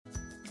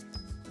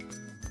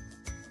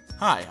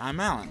Hi, I'm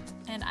Alan.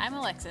 And I'm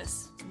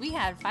Alexis. We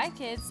had 5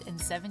 kids in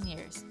 7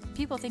 years.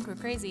 People think we're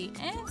crazy,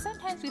 and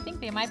sometimes we think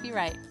they might be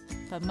right.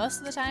 But most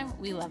of the time,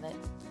 we love it.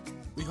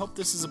 We hope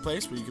this is a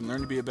place where you can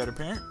learn to be a better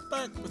parent,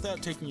 but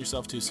without taking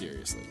yourself too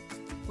seriously.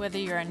 Whether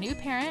you're a new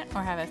parent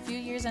or have a few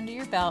years under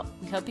your belt,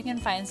 we hope you can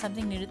find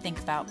something new to think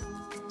about.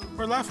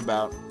 Or laugh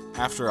about.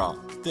 After all,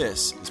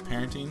 this is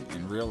parenting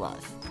in real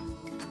life.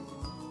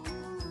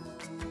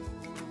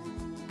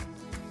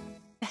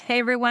 Hey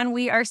everyone,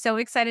 we are so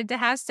excited to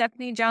have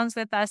Stephanie Jones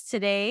with us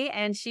today,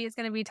 and she is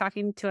going to be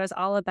talking to us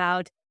all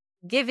about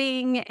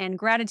giving and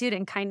gratitude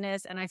and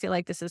kindness. And I feel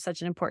like this is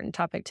such an important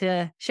topic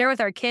to share with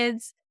our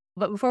kids.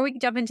 But before we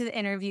jump into the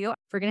interview,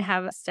 we're going to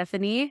have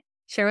Stephanie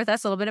share with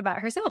us a little bit about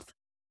herself.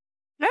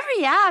 Oh,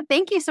 yeah.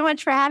 Thank you so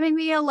much for having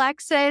me,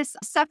 Alexis.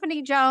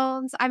 Stephanie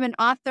Jones. I'm an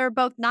author,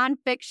 both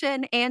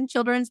nonfiction and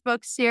children's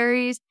book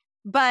series.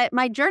 But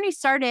my journey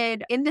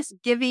started in this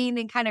giving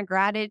and kind of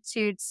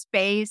gratitude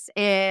space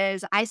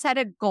is I set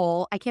a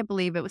goal. I can't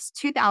believe it was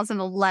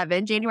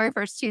 2011, January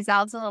 1st,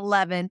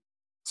 2011,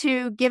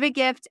 to give a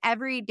gift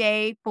every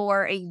day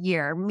for a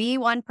year. Me,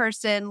 one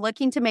person,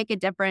 looking to make a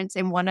difference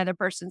in one other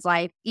person's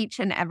life each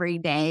and every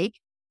day.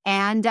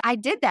 And I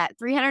did that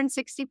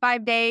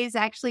 365 days,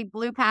 actually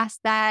blew past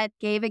that,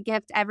 gave a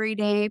gift every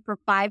day for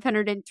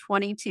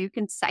 522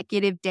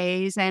 consecutive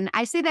days. And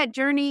I say that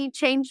journey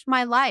changed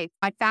my life.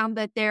 I found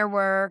that there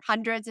were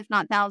hundreds, if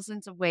not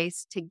thousands of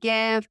ways to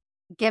give.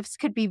 Gifts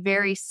could be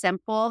very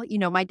simple. You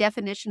know, my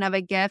definition of a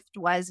gift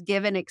was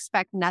give and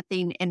expect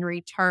nothing in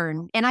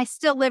return. And I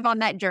still live on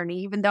that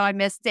journey, even though I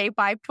missed day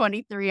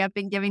 523. I've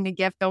been giving a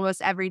gift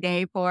almost every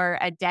day for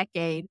a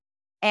decade.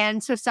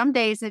 And so some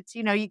days it's,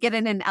 you know, you get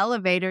in an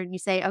elevator and you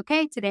say,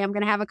 okay, today I'm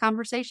going to have a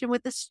conversation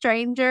with a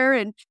stranger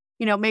and,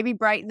 you know, maybe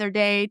brighten their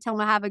day, tell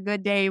them to have a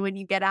good day when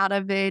you get out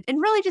of it, and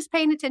really just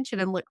paying attention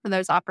and look for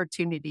those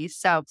opportunities.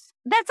 So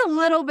that's a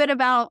little bit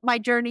about my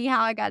journey,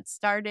 how I got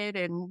started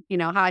and, you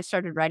know, how I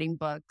started writing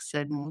books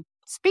and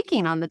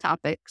speaking on the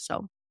topic.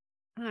 So.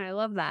 Oh, I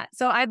love that.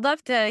 So I'd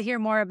love to hear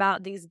more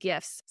about these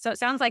gifts. So it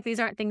sounds like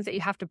these aren't things that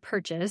you have to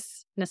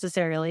purchase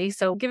necessarily.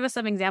 So give us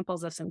some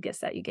examples of some gifts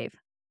that you gave.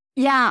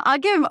 Yeah, I'll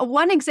give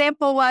one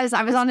example was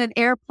I was on an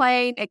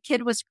airplane, a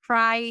kid was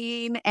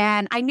crying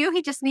and I knew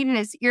he just needed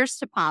his ears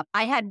to pop.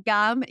 I had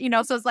gum, you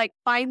know, so it's like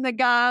find the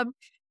gum,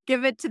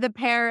 give it to the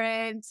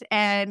parents.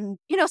 And,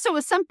 you know, so it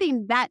was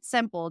something that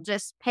simple,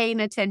 just paying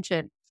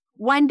attention.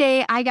 One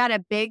day I got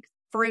a big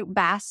fruit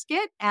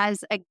basket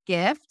as a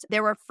gift.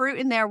 There were fruit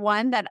in there,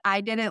 one that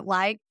I didn't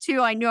like, two,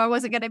 I knew I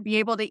wasn't going to be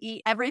able to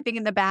eat everything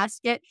in the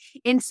basket.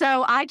 And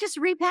so I just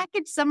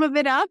repackaged some of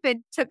it up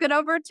and took it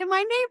over to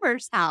my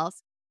neighbor's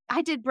house.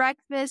 I did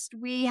breakfast.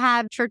 We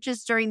have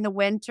churches during the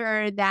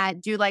winter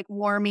that do like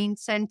warming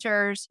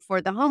centers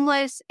for the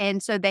homeless.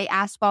 And so they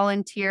ask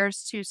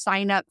volunteers to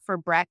sign up for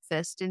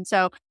breakfast. And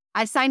so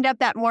I signed up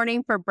that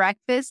morning for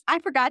breakfast. I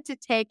forgot to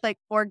take like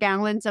 4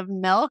 gallons of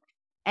milk.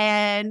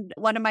 And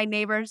one of my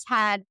neighbors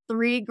had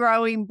 3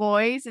 growing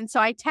boys. And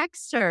so I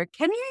text her,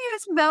 can you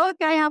use milk?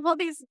 I have all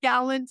these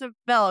gallons of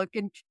milk.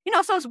 And, you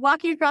know, so I was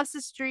walking across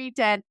the street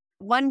and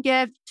one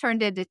gift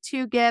turned into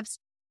 2 gifts.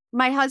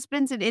 My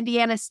husband's an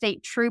Indiana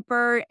State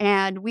Trooper,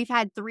 and we've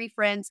had 3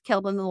 friends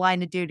killed in the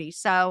line of duty.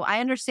 So I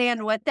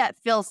understand what that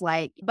feels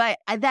like. But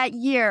that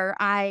year,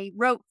 I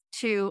wrote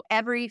to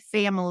every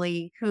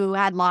family who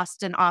had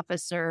lost an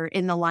officer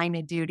in the line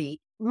of duty.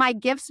 My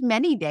gifts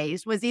many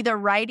days was either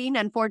writing.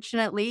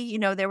 Unfortunately, you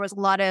know, there was a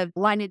lot of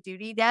line of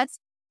duty deaths,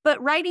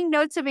 but writing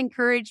notes of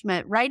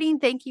encouragement, writing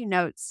thank you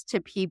notes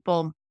to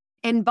people.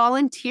 And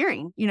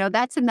volunteering, you know,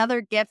 that's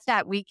another gift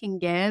that we can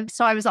give.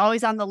 So I was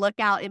always on the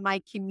lookout in my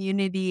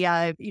community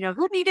of, you know,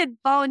 who needed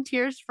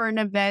volunteers for an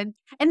event.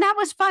 And that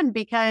was fun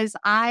because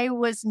I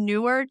was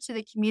newer to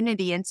the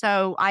community. And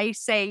so I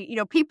say, you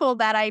know, people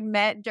that I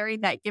met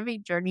during that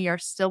giving journey are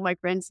still my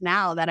friends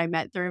now that I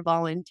met through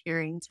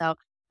volunteering. So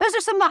those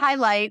are some of the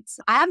highlights.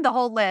 I have the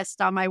whole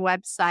list on my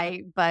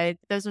website, but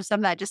those are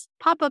some that just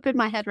pop up in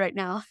my head right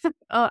now.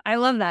 Oh, I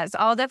love that. So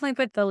I'll definitely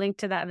put the link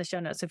to that in the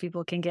show notes so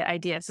people can get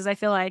ideas. Because I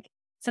feel like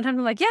sometimes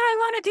I'm like, yeah, I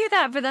want to do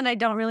that, but then I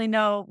don't really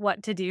know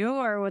what to do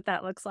or what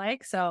that looks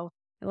like. So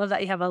I love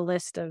that you have a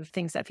list of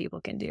things that people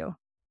can do.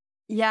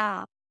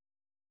 Yeah.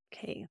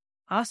 Okay,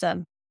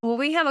 awesome. Well,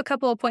 we have a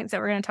couple of points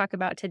that we're going to talk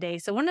about today.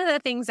 So one of the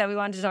things that we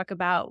wanted to talk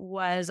about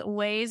was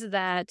ways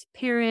that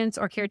parents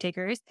or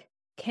caretakers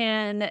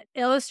can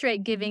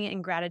illustrate giving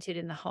and gratitude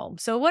in the home.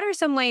 So what are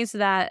some ways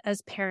that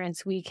as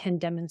parents we can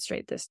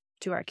demonstrate this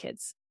to our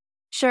kids?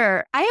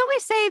 Sure. I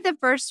always say the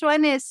first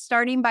one is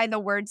starting by the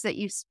words that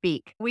you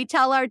speak. We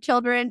tell our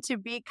children to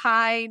be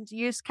kind,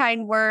 use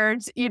kind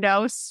words, you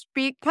know,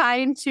 speak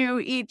kind to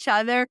each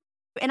other.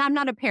 And I'm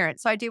not a parent,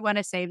 so I do want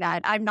to say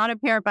that. I'm not a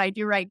parent, but I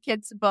do write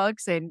kids'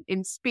 books and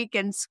speak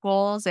in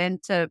schools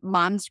and to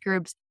moms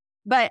groups.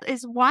 But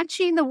is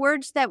watching the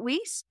words that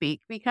we speak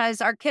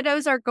because our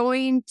kiddos are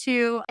going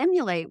to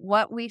emulate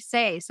what we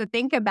say. So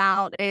think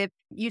about if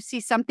you see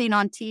something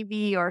on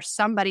TV or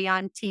somebody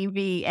on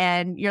TV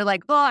and you're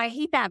like, oh, I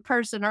hate that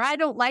person or I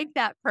don't like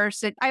that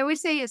person. I always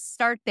say is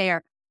start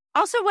there.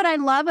 Also, what I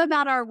love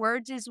about our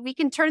words is we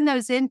can turn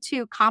those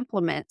into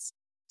compliments.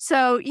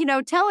 So,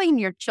 telling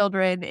your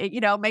children,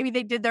 maybe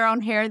they did their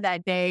own hair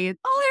that day.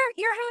 Oh,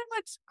 your hair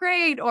looks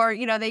great. Or,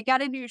 they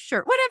got a new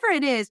shirt, whatever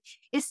it is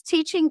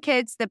teaching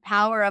kids the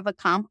power of a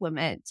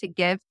compliment to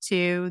give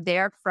to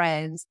their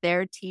friends,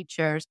 their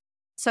teachers.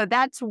 So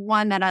that's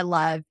one that I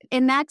love.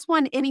 And that's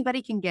one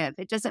anybody can give.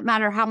 It doesn't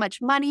matter how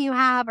much money you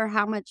have or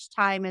how much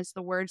time is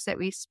the words that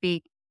we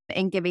speak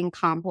and giving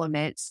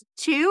compliments.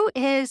 Two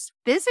is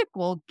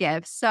physical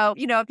gifts. So,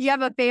 if you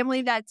have a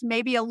family that's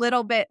maybe a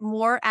little bit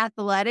more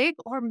athletic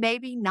or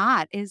maybe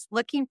not, is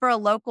looking for a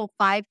local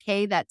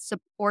 5K that's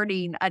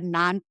supporting a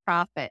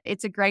nonprofit.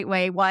 It's a great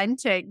way, one,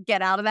 to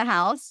get out of the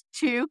house,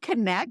 two,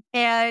 connect,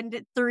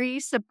 and three,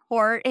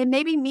 support and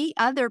maybe meet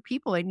other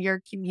people in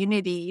your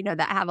community,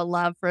 that have a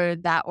love for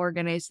that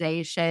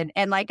organization.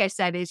 And like I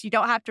said, is you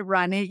don't have to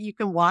run it. You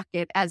can walk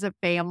it as a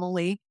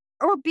family.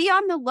 Or be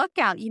on the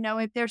lookout,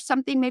 if there's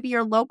something, maybe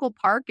your local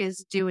park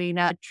is doing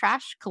a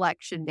trash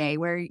collection day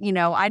where,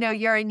 I know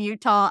you're in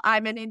Utah,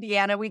 I'm in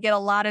Indiana, we get a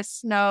lot of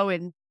snow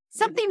and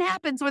something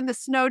happens when the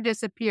snow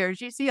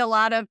disappears. You see a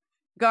lot of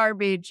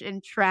garbage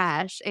and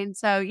trash. And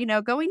so,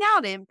 going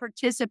out and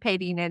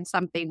participating in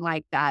something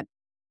like that,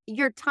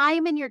 your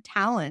time and your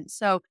talent.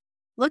 So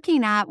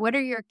looking at what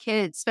are your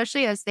kids,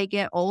 especially as they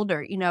get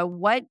older,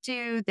 what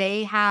do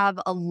they have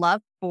a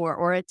love for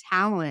or a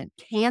talent?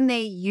 Can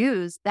they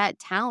use that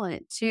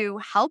talent to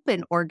help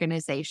an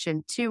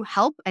organization, to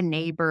help a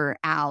neighbor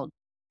out?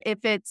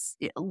 If it's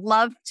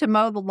love to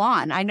mow the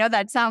lawn, I know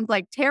that sounds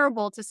like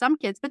terrible to some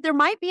kids, but there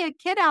might be a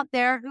kid out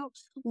there who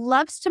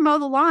loves to mow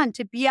the lawn,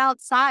 to be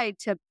outside,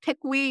 to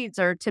pick weeds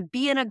or to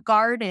be in a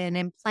garden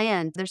and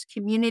plant. There's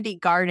community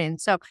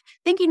gardens. So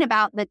thinking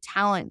about the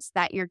talents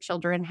that your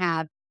children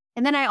have.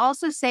 And then I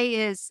also say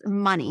is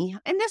money.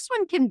 And this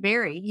one can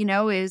vary,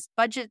 is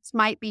budgets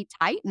might be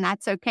tight and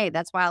that's okay.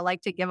 That's why I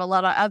like to give a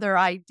lot of other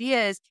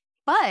ideas.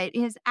 But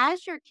is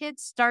as your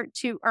kids start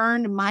to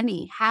earn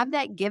money, have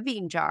that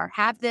giving jar,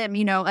 have them,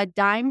 a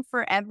dime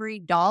for every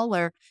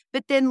dollar,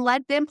 but then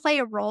let them play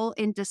a role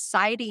in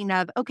deciding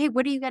of, okay,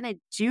 what are you going to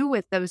do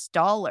with those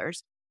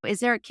dollars? Is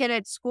there a kid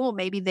at school?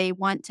 Maybe they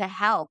want to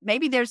help.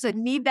 Maybe there's a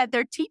need that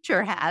their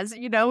teacher has,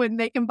 and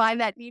they can buy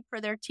that need for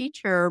their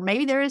teacher. Or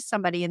maybe there is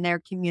somebody in their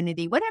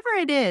community, whatever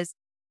it is.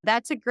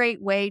 That's a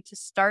great way to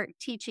start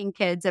teaching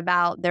kids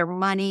about their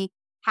money.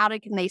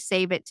 Can they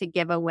save it to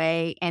give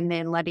away and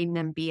then letting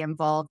them be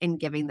involved in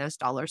giving those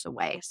dollars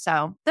away.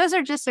 So those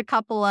are just a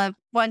couple of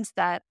ones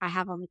that I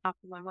have on the top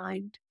of my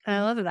mind. I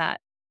love that.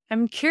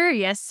 I'm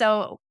curious.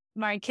 So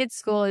my kid's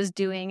school is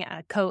doing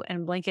a coat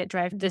and blanket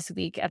drive this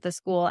week at the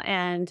school,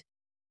 and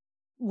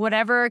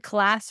whatever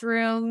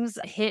classrooms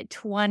hit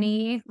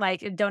 20,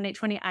 donate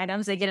 20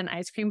 items, they get an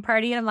ice cream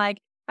party. And I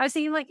was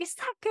thinking is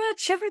that good?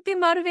 Should we be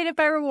motivated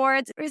by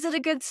rewards? Or is it a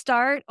good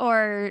start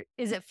or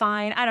is it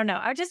fine? I don't know.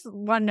 I just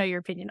want to know your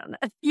opinion on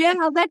that. Yeah,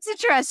 that's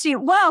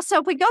interesting. Well, so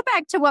if we go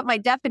back to what my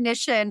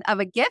definition of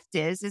a gift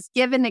is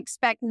give and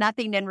expect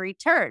nothing in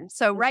return.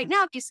 So right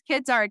now, these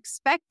kids are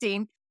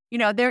expecting,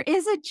 there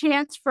is a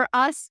chance for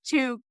us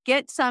to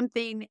get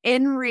something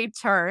in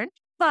return.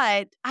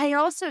 But I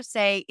also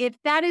say if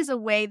that is a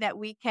way that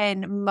we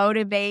can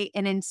motivate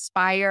and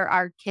inspire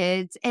our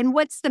kids, and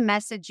what's the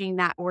messaging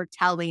that we're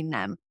telling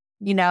them,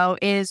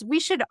 is we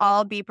should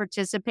all be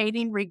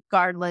participating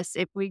regardless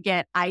if we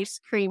get ice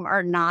cream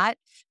or not.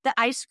 The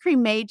ice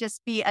cream may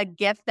just be a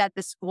gift that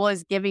the school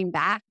is giving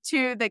back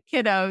to the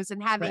kiddos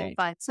and having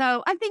fun.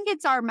 So I think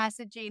it's our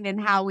messaging and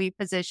how we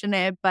position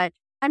it. But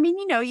I mean,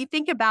 you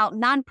think about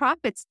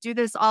nonprofits do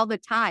this all the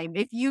time.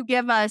 If you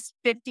give us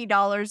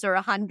 $50 or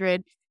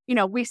 $100,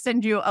 we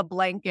send you a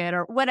blanket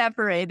or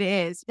whatever it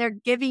is. They're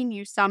giving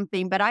you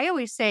something. But I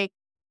always say,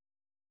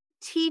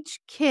 teach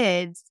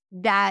kids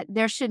that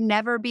there should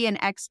never be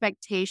an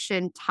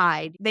expectation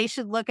tied. They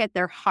should look at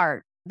their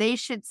heart. They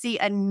should see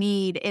a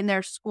need in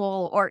their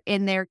school or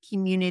in their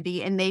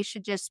community, and they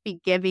should just be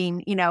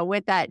giving,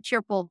 with that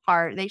cheerful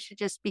heart. They should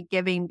just be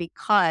giving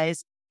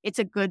because it's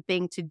a good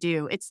thing to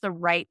do. It's the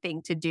right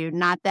thing to do,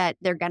 not that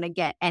they're going to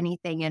get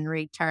anything in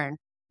return.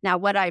 Now,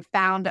 what I've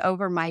found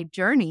over my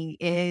journey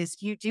is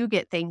you do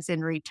get things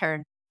in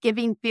return.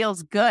 Giving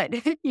feels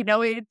good.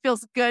 It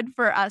feels good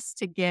for us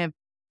to give.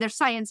 There's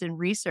science and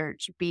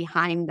research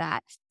behind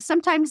that.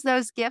 Sometimes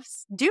those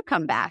gifts do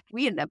come back.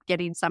 We end up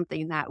getting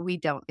something that we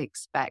don't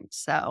expect.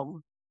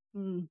 So,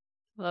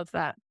 love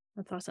that.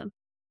 That's awesome.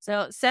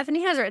 So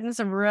Stephanie has written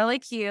some really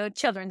cute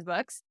children's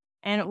books.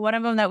 And one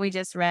of them that we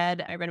just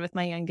read, I read with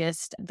my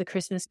youngest, The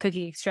Christmas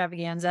Cookie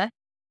Extravaganza.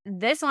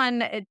 This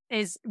one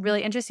is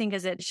really interesting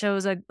because it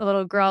shows a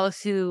little girl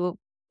who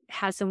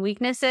has some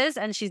weaknesses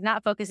and she's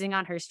not focusing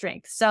on her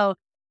strengths. So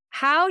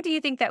how do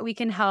you think that we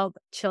can help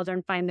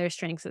children find their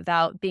strengths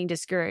without being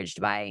discouraged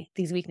by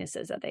these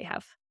weaknesses that they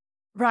have?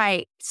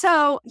 Right.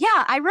 So,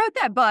 yeah, I wrote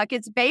that book.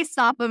 It's based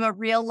off of a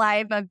real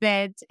life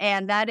event,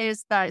 and that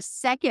is the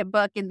second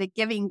book in the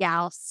Giving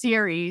Gal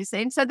series.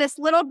 And so this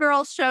little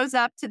girl shows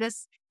up to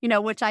this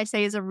which I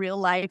say is a real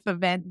life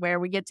event where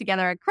we get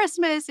together at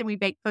Christmas and we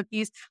bake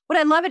cookies. What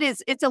I love it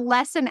is it's a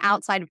lesson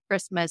outside of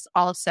Christmas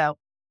also,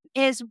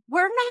 is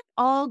we're not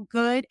all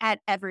good at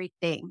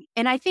everything.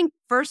 And I think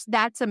first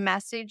that's a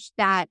message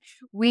that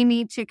we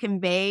need to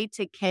convey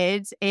to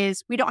kids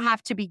is we don't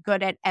have to be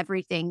good at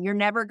everything. You're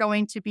never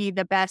going to be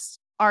the best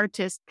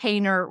artist,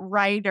 painter,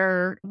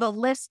 writer. The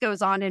list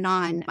goes on and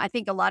on. I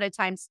think a lot of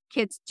times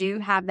kids do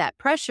have that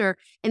pressure.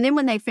 And then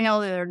when they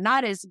feel they're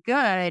not as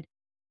good,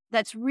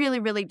 that's really,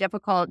 really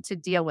difficult to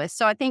deal with.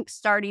 So I think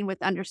starting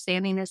with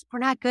understanding is we're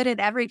not good at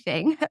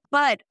everything,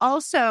 but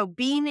also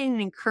being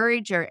an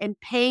encourager and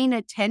paying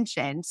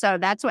attention. So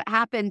that's what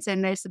happens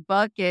in this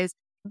book is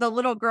the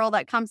little girl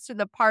that comes to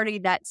the party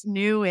that's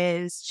new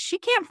is she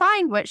can't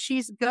find what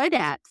she's good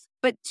at.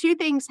 But two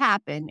things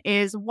happen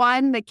is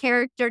one, the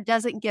character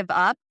doesn't give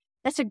up.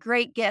 That's a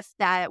great gift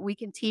that we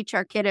can teach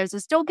our kiddos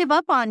is don't give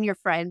up on your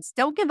friends.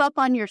 Don't give up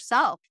on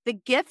yourself. The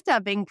gift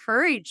of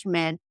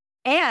encouragement.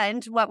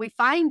 And what we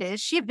find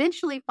is she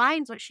eventually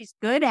finds what she's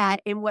good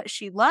at and what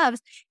she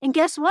loves. And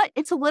guess what?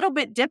 It's a little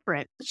bit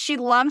different. She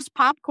loves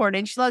popcorn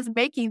and she loves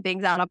making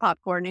things out of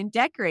popcorn and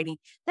decorating.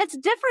 That's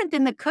different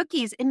than the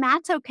cookies. And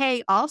that's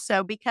okay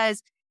also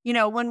because,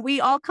 when we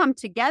all come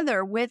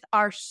together with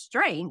our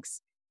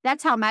strengths,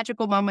 that's how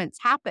magical moments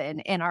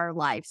happen in our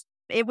lives.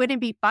 It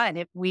wouldn't be fun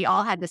if we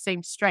all had the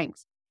same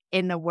strengths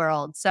in the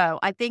world. So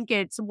I think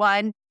it's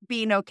one,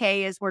 being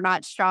okay is we're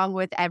not strong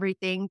with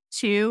everything.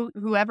 Two,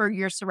 whoever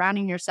you're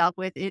surrounding yourself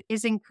with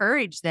is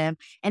encourage them.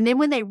 And then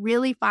when they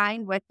really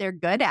find what they're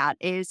good at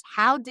is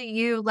how do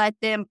you let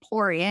them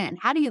pour in?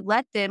 How do you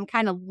let them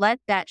kind of let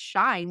that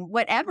shine,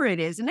 whatever it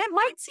is? And it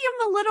might seem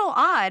a little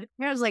odd.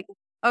 I was like,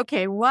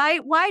 okay, why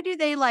do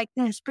they like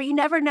this? But you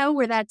never know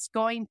where that's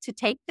going to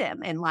take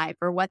them in life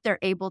or what they're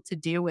able to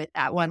do with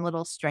that one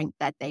little strength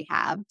that they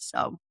have.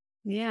 So,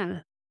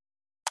 yeah.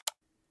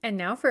 And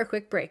now for a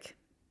quick break.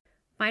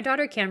 My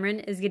daughter Cameron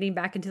is getting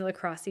back into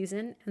lacrosse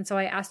season, and so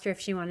I asked her if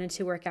she wanted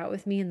to work out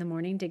with me in the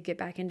morning to get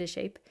back into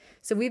shape.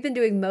 So we've been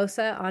doing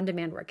MOSA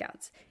on-demand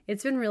workouts.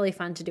 It's been really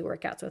fun to do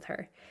workouts with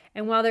her.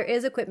 And while there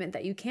is equipment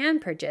that you can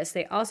purchase,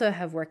 they also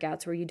have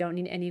workouts where you don't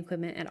need any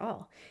equipment at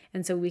all.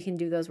 And so we can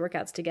do those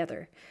workouts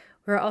together.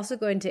 We're also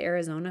going to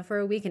Arizona for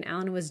a week, and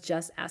Alan was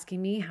just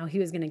asking me how he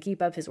was going to keep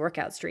up his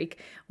workout streak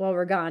while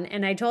we're gone.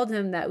 And I told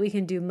him that we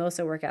can do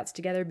MOSA workouts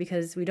together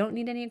because we don't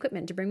need any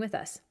equipment to bring with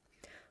us.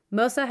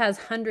 MOSA has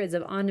hundreds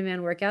of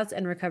on-demand workouts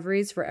and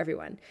recoveries for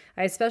everyone.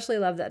 I especially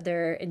love that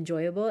they're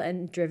enjoyable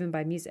and driven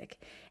by music.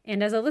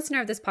 And as a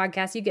listener of this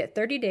podcast, you get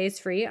 30 days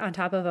free on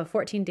top of a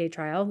 14-day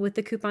trial with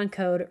the coupon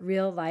code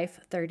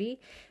REALLIFE30.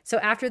 So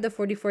after the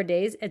 44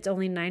 days, it's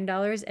only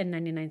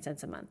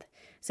 $9.99 a month.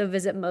 So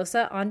visit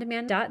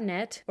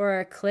mosaondemand.net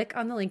or click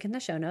on the link in the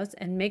show notes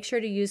and make sure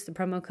to use the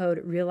promo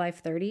code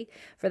REALLIFE30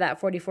 for that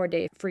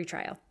 44-day free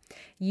trial.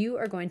 You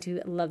are going to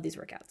love these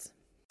workouts.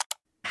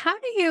 How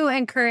do you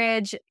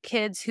encourage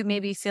kids who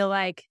maybe feel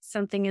like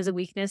something is a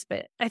weakness,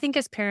 but I think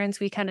as parents,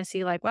 we kind of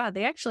see like, wow,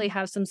 they actually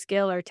have some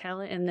skill or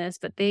talent in this,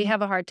 but they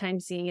have a hard time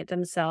seeing it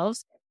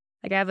themselves.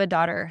 Like I have a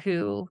daughter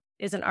who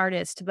is an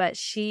artist, but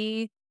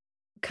she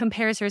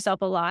compares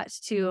herself a lot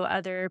to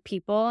other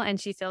people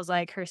and she feels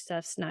like her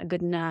stuff's not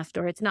good enough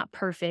or it's not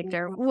perfect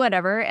or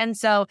whatever. And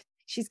so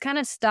she's kind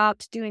of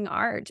stopped doing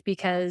art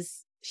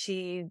because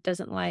she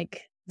doesn't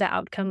like the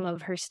outcome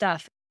of her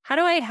stuff. How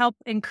do I help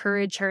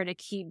encourage her to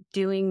keep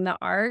doing the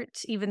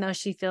art, even though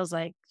she feels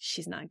like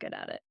she's not good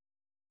at it?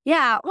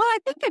 Yeah, well, I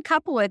think a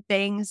couple of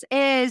things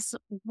is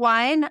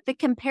one, the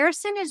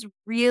comparison is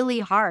really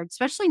hard,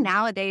 especially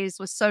nowadays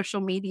with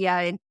social media.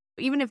 And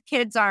even if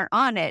kids aren't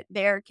on it,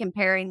 they're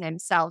comparing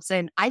themselves.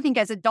 And I think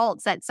as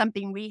adults, that's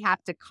something we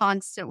have to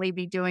constantly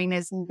be doing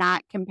is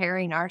not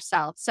comparing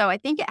ourselves. So I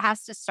think it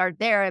has to start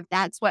there if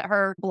that's what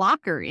her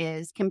blocker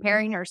is,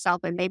 comparing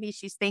herself. And maybe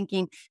she's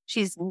thinking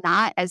she's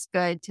not as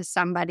good to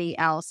somebody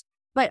else.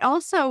 But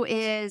also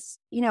is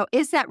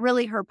that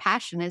really her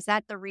passion? Is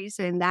that the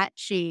reason that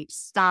she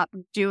stopped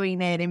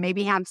doing it? And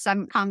maybe have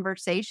some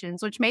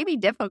conversations, which may be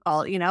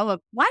difficult, of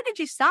why did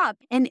you stop?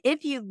 And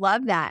if you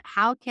love that,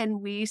 how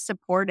can we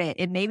support it?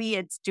 And maybe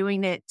it's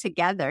doing it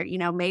together.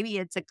 Maybe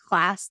it's a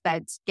class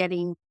that's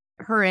getting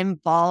her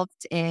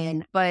involved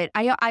in. But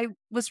I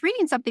was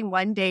reading something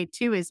one day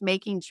too, is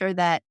making sure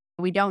that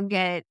we don't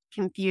get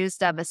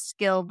confused of a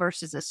skill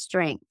versus a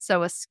strength.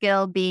 So a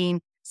skill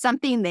being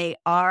something they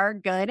are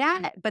good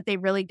at, but they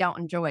really don't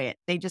enjoy it.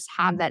 They just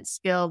have that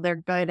skill. They're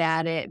good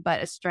at it,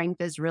 but a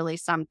strength is really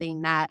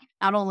something that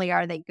not only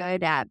are they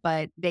good at,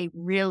 but they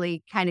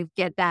really kind of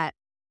get that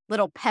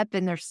little pep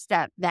in their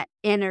step, that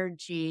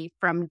energy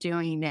from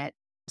doing it.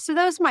 So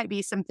those might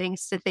be some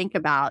things to think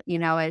about,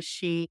 as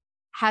she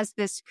has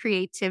this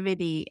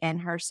creativity in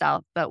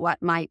herself, but what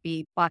might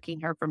be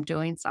blocking her from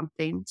doing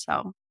something.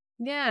 So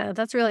yeah,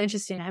 that's really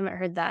interesting. I haven't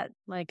heard that,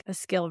 like a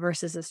skill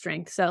versus a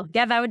strength. So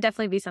yeah, that would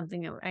definitely be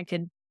something that I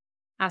could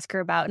ask her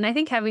about. And I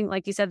think having,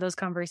 like you said, those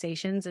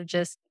conversations of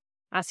just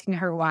asking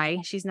her why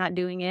she's not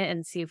doing it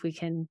and see if we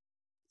can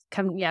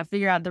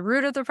figure out the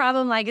root of the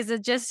problem. Like, is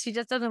it just, she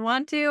just doesn't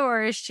want to,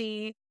 or is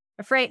she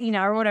afraid,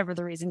 or whatever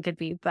the reason could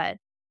be. But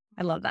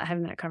I love that,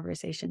 having that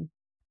conversation.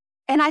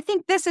 And I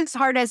think this is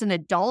hard as an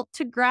adult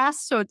to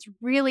grasp. So it's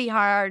really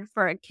hard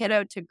for a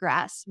kiddo to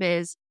grasp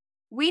is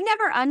we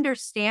never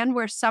understand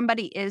where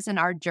somebody is in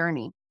our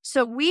journey.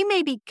 So we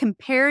may be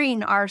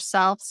comparing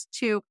ourselves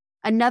to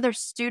another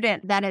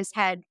student that has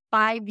had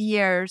 5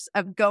 years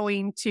of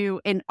going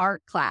to an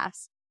art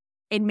class,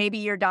 and maybe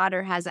your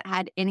daughter hasn't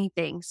had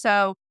anything.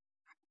 So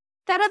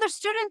that other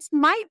student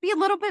might be a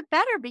little bit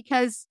better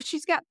because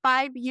she's got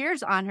 5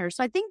 years on her.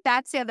 So I think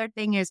that's the other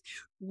thing is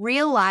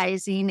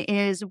realizing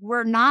is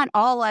we're not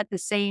all at the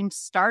same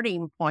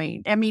starting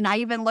point. I mean, I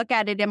even look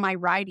at it in my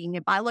writing.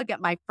 If I look at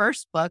my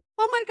first book,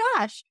 oh my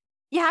gosh,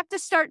 you have to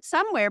start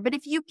somewhere. But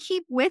if you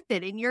keep with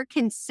it and you're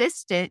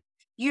consistent,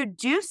 you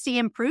do see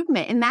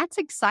improvement. And that's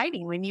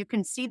exciting when you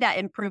can see that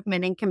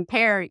improvement and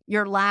compare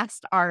your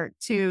last art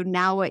to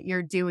now what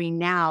you're doing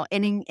now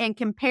and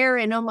compare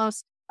and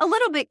almost a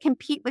little bit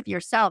compete with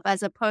yourself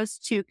as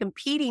opposed to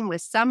competing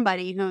with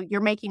somebody who you're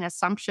making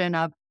assumption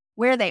of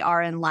where they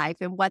are in life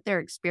and what their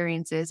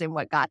experience is and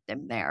what got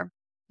them there.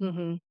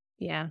 Mm-hmm.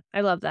 Yeah,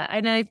 I love that.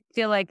 And I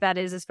feel like that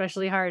is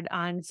especially hard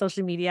on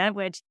social media,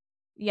 which,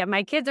 yeah,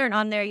 my kids aren't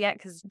on there yet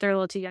because they're a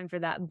little too young for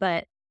that.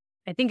 But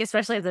I think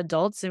especially as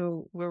adults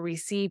where we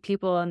see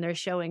people and they're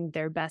showing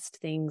their best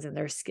things and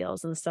their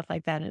skills and stuff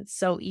like that, and it's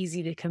so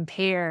easy to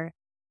compare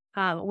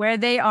where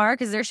they are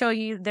because they're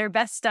showing you their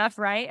best stuff,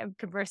 right?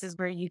 Versus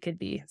where you could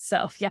be.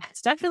 So yeah,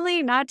 it's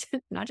definitely not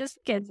just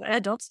kids,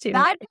 adults too.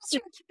 That's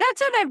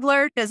what I've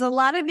learned is a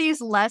lot of these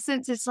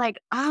lessons. It's like,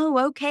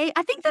 oh, okay.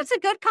 I think that's a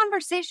good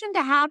conversation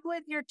to have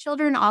with your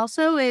children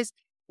also is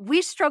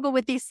we struggle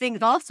with these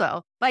things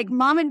also. Like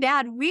mom and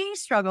dad, we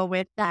struggle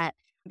with that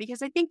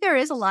because I think there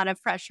is a lot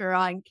of pressure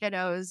on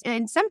kiddos.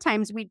 And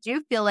sometimes we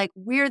do feel like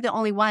we're the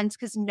only ones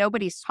because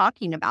nobody's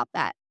talking about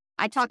that.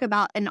 I talk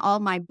about in all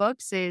my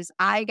books is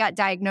I got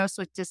diagnosed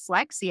with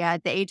dyslexia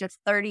at the age of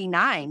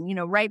 39,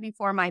 right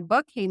before my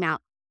book came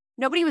out.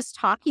 Nobody was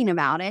talking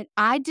about it.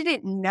 I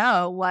didn't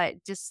know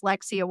what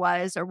dyslexia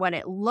was or what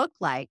it looked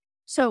like.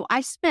 So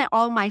I spent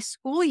all my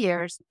school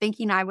years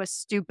thinking I was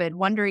stupid,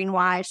 wondering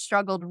why I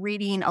struggled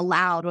reading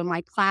aloud when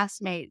my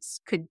classmates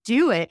could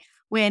do it.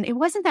 When it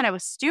wasn't that I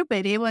was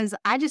stupid, it was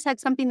I just had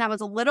something that was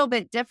a little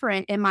bit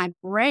different in my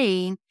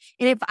brain.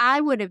 And if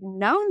I would have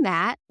known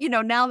that,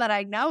 now that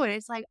I know it,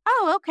 it's like,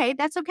 oh, okay,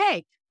 that's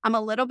okay. I'm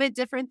a little bit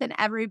different than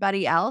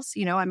everybody else.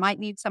 I might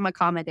need some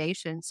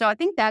accommodation. So I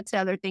think that's the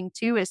other thing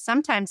too, is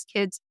sometimes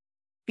kids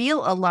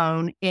feel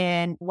alone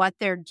in what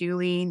they're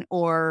doing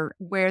or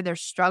where their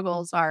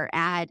struggles are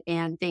at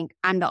and think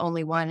I'm the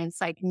only one. And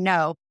it's like,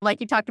 no, like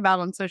you talked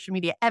about on social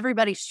media,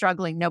 everybody's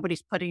struggling.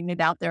 Nobody's putting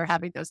it out there,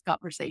 having those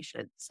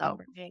conversations. So,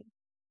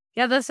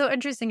 yeah, that's so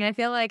interesting. I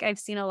feel like I've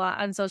seen a lot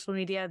on social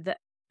media that,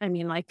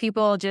 like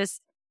people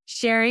just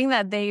sharing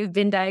that they've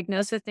been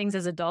diagnosed with things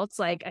as adults.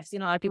 Like I've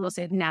seen a lot of people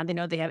say now they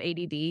know they have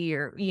ADD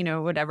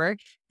or, whatever,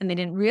 and they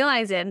didn't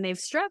realize it. And they've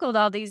struggled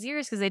all these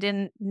years because they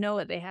didn't know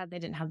what they had. They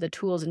didn't have the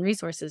tools and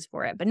resources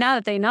for it. But now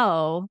that they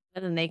know,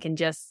 then they can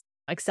just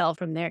excel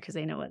from there because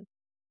they know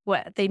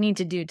what they need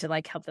to do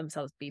to help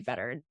themselves be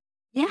better.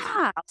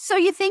 Yeah. So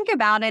you think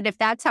about it, if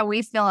that's how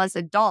we feel as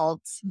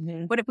adults,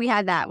 what if we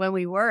had that when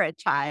we were a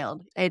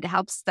child? It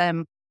helps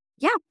them,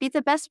 be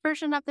the best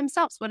version of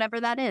themselves, whatever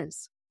that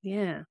is.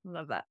 Yeah,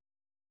 love that.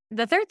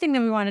 The third thing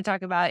that we want to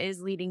talk about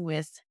is leading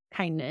with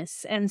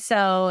kindness. And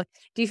so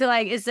do you feel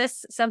like, is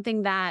this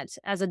something that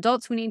as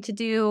adults we need to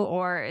do,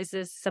 or is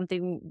this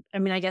something,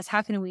 I guess,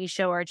 how can we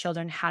show our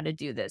children how to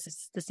do this?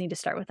 Does this need to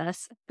start with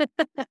us?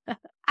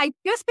 I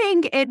just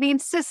think it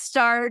needs to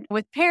start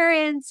with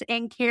parents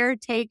and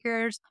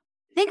caretakers.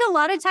 I think a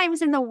lot of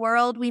times in the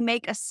world, we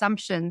make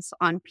assumptions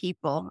on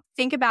people.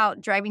 Think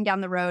about driving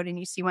down the road and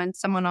you see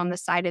someone on the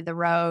side of the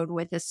road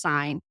with a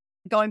sign.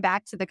 Going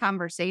back to the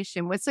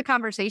conversation, what's the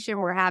conversation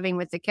we're having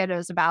with the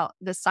kiddos about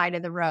the side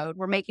of the road?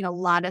 We're making a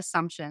lot of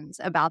assumptions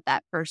about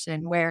that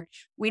person where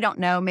we don't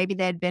know. Maybe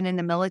they had been in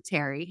the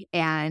military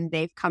and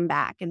they've come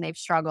back and they've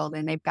struggled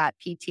and they've got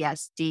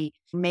PTSD.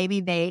 Maybe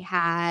they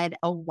had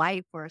a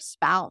wife or a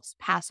spouse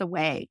pass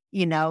away,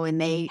 and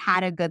they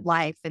had a good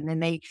life. And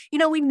then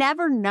we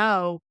never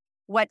know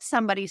what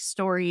somebody's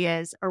story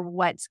is or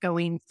what's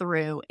going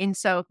through. And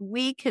so if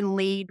we can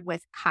lead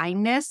with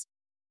kindness,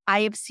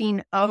 I have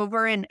seen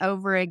over and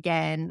over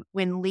again,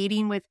 when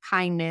leading with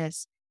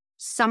kindness,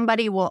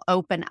 somebody will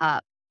open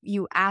up.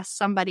 You ask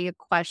somebody a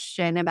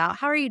question about,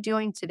 how are you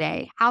doing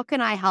today? How can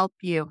I help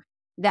you?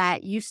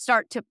 That you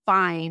start to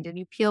find and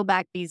you peel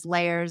back these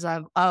layers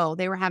of, oh,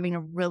 they were having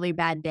a really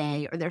bad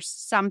day or there's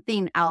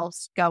something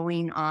else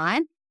going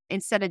on,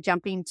 instead of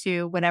jumping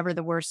to whatever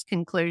the worst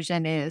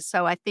conclusion is.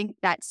 So I think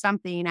that's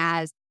something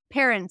as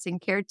parents and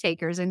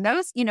caretakers and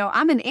those,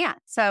 I'm an aunt.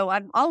 So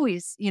I'm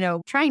always,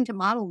 trying to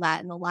model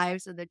that in the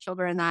lives of the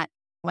children that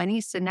my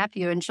niece and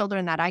nephew and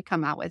children that I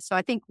come out with. So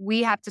I think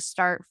we have to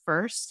start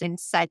first and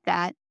set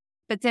that,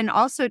 but then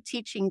also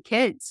teaching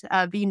kids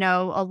of,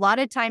 a lot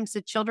of times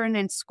the children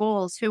in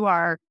schools who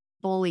are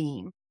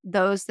bullying,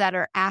 those that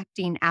are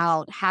acting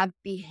out, have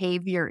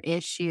behavior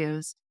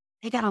issues.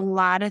 they got a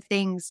lot of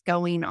things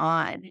going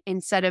on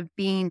instead of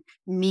being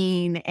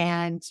mean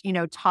and,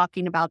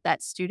 talking about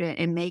that student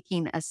and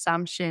making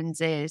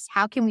assumptions is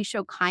how can we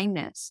show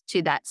kindness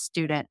to that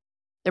student?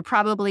 They're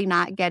probably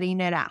not getting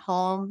it at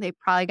home. They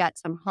probably got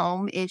some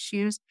home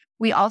issues.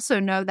 We also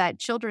know that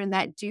children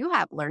that do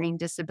have learning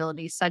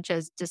disabilities, such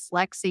as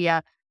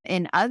dyslexia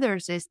and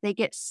others, is they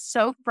get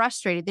so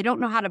frustrated. They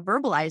don't know how to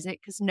verbalize it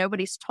because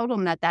nobody's told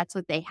them that that's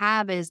what they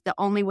have. Is the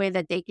only way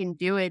that they can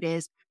do it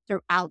is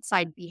through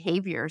outside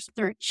behaviors,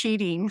 through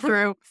cheating,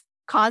 through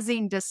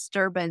causing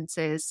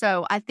disturbances.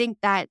 So I think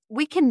that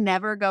we can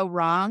never go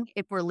wrong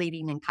if we're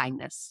leading in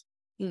kindness.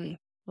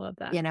 Love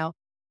that.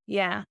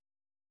 Yeah.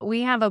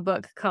 We have a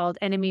book called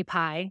Enemy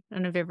Pie. I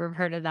don't know if you've ever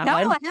heard of that No,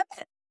 one. I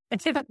haven't.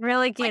 It's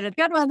really cute. It's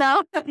a good one,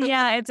 though.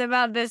 Yeah, it's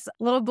about this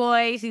little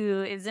boy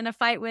who is in a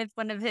fight with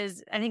one of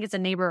his, I think it's a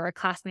neighbor or a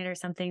classmate or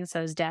something.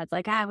 So his dad's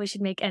like, we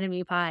should make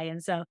enemy pie.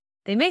 And so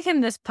they make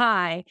him this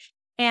pie.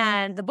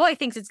 And the boy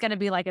thinks it's going to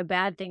be like a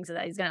bad thing. So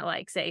that he's going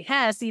to say,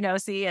 Hess,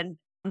 see, and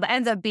it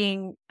ends up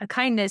being a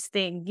kindness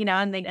thing,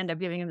 and they end up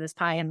giving him this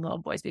pie and little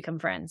boys become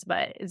friends.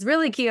 But it's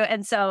really cute.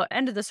 And so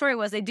end of the story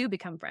was they do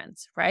become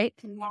friends, right?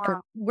 Yeah.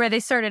 Where they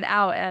started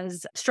out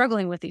as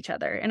struggling with each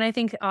other. And I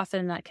think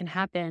often that can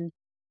happen.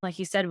 Like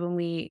you said,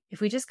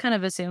 if we just kind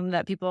of assume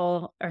that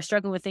people are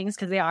struggling with things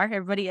because they are,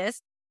 everybody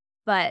is.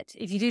 But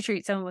if you do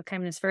treat someone with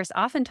kindness first,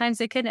 oftentimes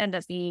they could end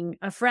up being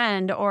a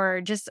friend or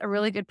just a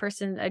really good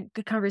person, a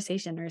good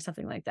conversation or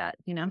something like that,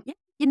 Yeah.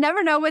 You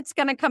never know what's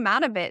going to come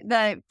out of it.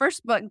 The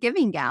first book,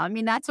 Giving Gal,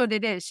 that's what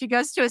it is. She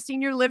goes to a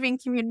senior living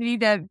community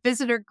to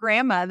visit her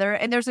grandmother,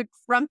 and there's a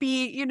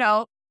grumpy,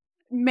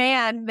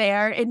 man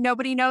there, and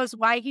nobody knows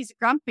why he's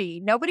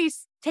grumpy.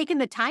 Nobody's taken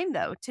the time,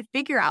 though, to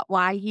figure out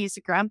why he's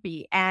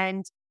grumpy.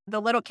 And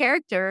the little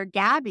character,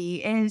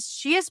 Gabby,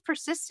 she is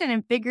persistent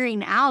in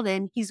figuring out,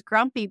 and he's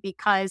grumpy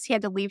because he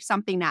had to leave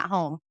something at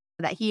home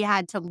that he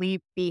had to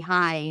leave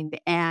behind.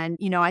 And,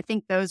 I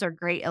think those are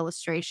great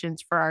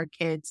illustrations for our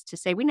kids to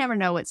say, we never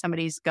know what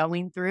somebody's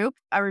going through.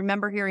 I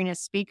remember hearing a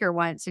speaker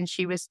once, and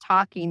she was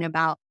talking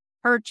about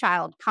her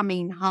child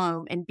coming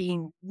home and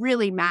being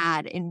really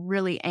mad and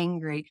really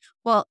angry.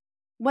 Well,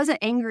 wasn't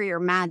angry or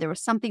mad. There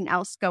was something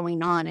else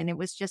going on, and it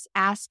was just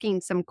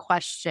asking some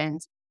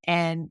questions.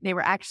 And they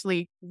were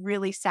actually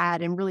really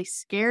sad and really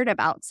scared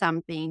about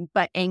something.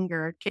 But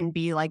anger can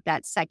be like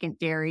that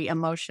secondary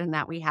emotion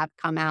that we have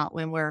come out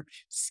when we're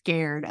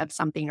scared of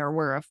something or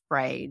we're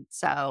afraid.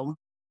 So,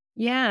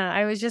 yeah,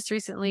 I was just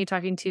recently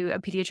talking to a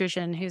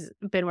pediatrician who's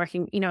been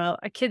working,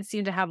 kids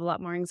seem to have a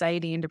lot more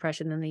anxiety and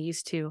depression than they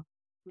used to.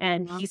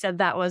 And he said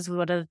that was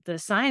one of the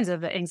signs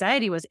of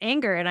anxiety was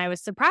anger. And I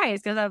was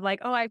surprised because I'm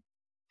like, I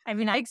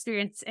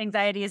experienced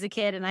anxiety as a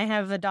kid, and I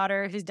have a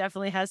daughter who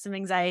definitely has some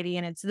anxiety,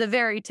 and it's the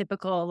very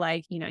typical,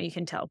 you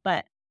can tell.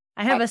 But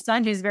I have a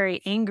son who's very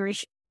angry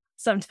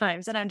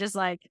sometimes, and I'm just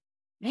like,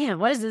 man,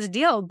 what is this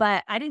deal?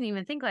 But I didn't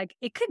even think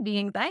it could be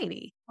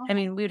anxiety.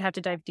 We would have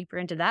to dive deeper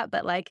into that,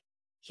 but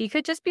he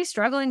could just be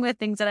struggling with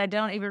things that I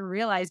don't even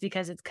realize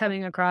because it's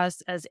coming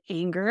across as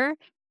anger.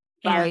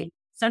 Right. And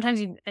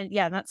sometimes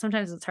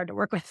sometimes it's hard to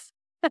work with.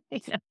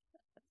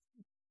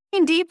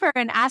 Deeper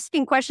and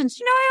asking questions.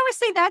 I always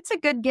say that's a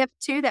good gift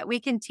too that we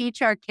can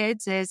teach our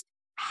kids is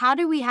how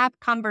do we have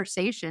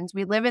conversations?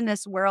 We live in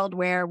this world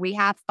where we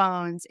have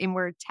phones and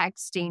we're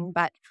texting,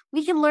 but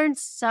we can learn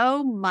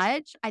so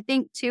much. I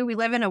think too, we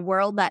live in a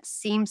world that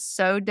seems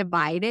so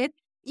divided.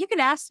 You could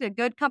ask a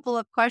good couple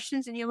of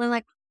questions and you learn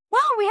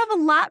we have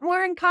a lot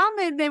more in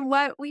common than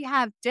what we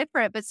have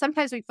different. But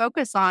sometimes we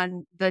focus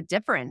on the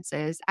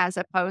differences as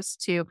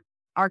opposed to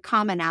our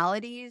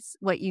commonalities,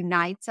 what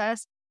unites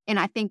us. And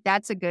I think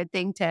that's a good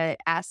thing to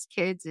ask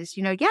kids is,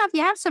 if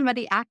you have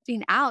somebody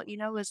acting out,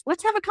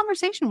 let's have a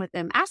conversation with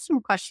them. Ask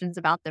them questions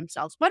about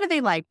themselves. What do they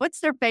like?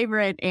 What's their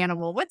favorite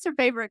animal? What's their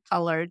favorite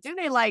color? Do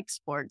they like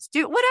sports?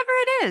 Do whatever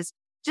it is,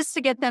 just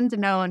to get them to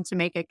know and to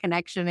make a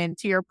connection. And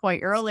to your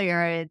point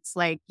earlier, it's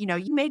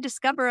you may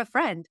discover a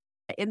friend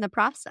in the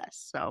process.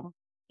 So,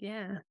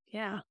 yeah.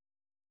 Well,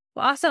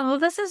 awesome. Well,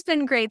 this has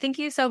been great. Thank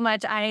you so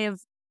much. I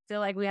feel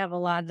like we have a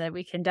lot that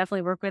we can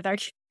definitely work with our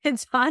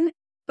kids on.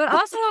 But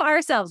also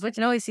ourselves, which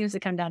it always seems to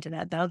come down to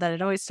that, though, that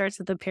it always starts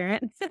with the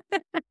parent.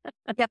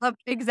 Yep,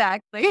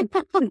 exactly.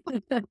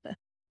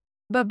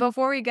 But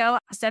before we go,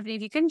 Stephanie,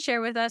 if you can share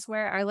with us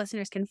where our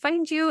listeners can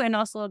find you and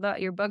also about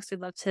your books,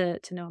 we'd love to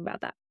know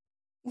about that.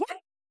 Yeah,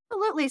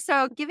 absolutely.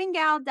 So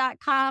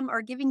givinggal.com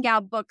or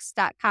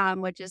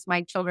givinggalbooks.com, which is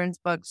my children's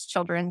books,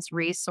 children's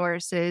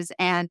resources.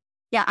 And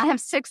yeah, I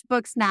have 6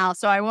 books now,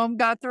 so I won't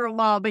go through them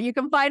all, but you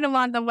can find them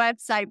on the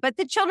website. But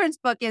the children's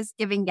book is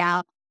Giving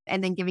Gal.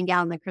 And then Giving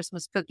Gal and the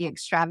Christmas Cookie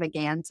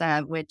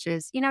Extravaganza, which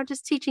is,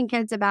 just teaching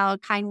kids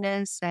about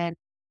kindness and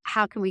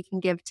how we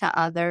can give to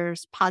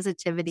others,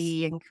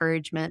 positivity,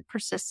 encouragement,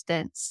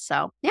 persistence.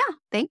 So yeah,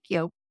 thank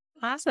you.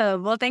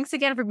 Awesome. Well, thanks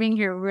again for being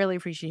here. Really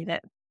appreciate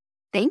it.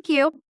 Thank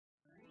you.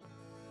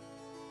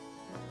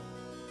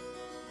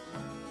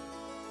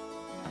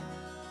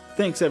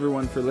 Thanks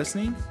everyone for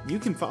listening. You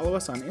can follow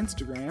us on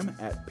Instagram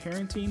at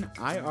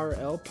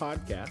ParentingIRL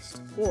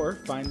Podcast or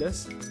find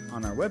us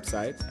on our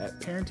website at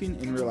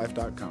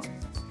parentinginreallife.com.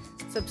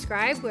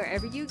 Subscribe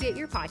wherever you get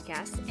your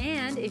podcasts,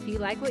 and if you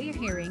like what you're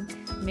hearing,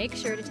 make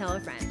sure to tell a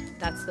friend.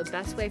 That's the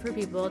best way for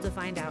people to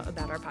find out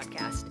about our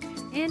podcast.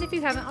 And if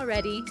you haven't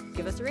already,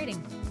 give us a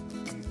rating.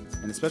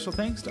 And a special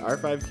thanks to our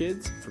 5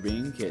 kids for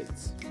being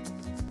kids.